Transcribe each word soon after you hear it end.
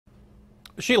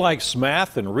She likes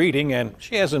math and reading, and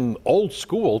she has an old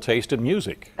school taste in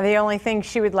music. The only thing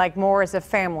she would like more is a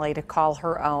family to call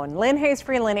her own. Lynn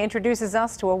Hayes-Freeland introduces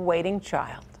us to a waiting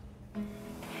child.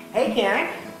 Hey, Karen.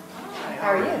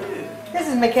 How are you? This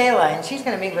is Makayla, and she's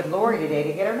going to meet with Lori today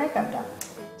to get her makeup done.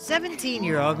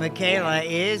 17-year-old Makayla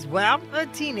is, well, a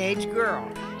teenage girl.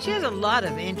 She has a lot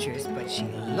of interests, but she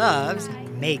loves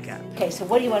makeup. Okay, so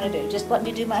what do you want to do? Just let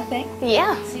me do my thing?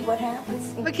 Yeah. See what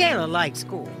happens? Makayla likes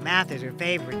school. Math is her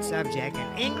favorite subject,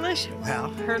 and English, well,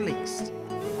 her least.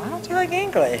 Why don't you like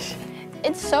English?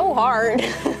 It's so hard.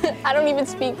 I don't even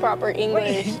speak proper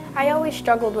English. I always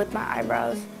struggled with my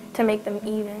eyebrows to make them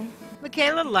even.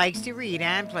 Makayla likes to read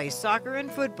and play soccer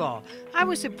and football. I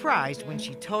was surprised when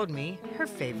she told me her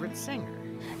favorite singer.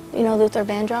 You know Luther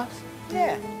Vandross?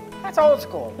 Yeah, that's old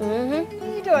school. Mm-hmm. What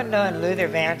are you doing knowing Luther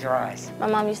Vandross? My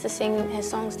mom used to sing his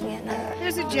songs to me at night.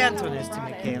 There's a gentleness to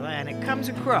Makayla, and it comes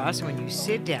across when you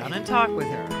sit down and talk with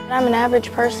her. I'm an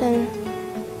average person,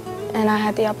 and I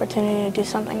had the opportunity to do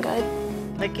something good.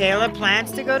 Makayla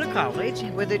plans to go to college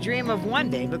with a dream of one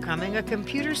day becoming a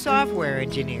computer software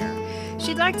engineer.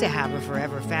 She'd like to have a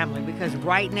forever family because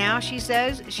right now, she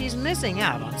says, she's missing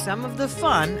out on some of the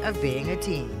fun of being a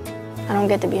teen. I don't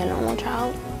get to be a normal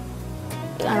child.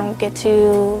 I don't get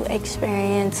to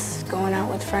experience going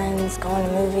out with friends, going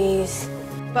to movies.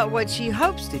 But what she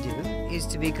hopes to do is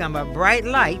to become a bright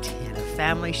light in a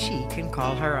family she can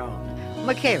call her own.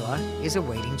 Makayla is a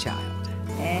waiting child.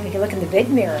 And you can look in the big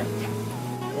mirror.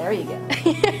 There you go.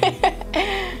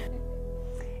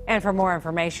 And for more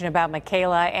information about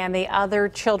Makayla and the other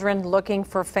children looking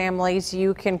for families,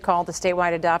 you can call the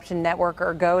Statewide Adoption Network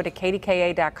or go to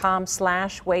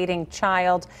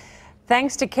kdka.com/waitingchild.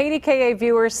 Thanks to KDKA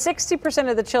viewers, 60%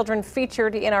 of the children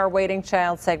featured in our Waiting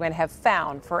Child segment have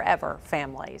found forever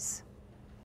families.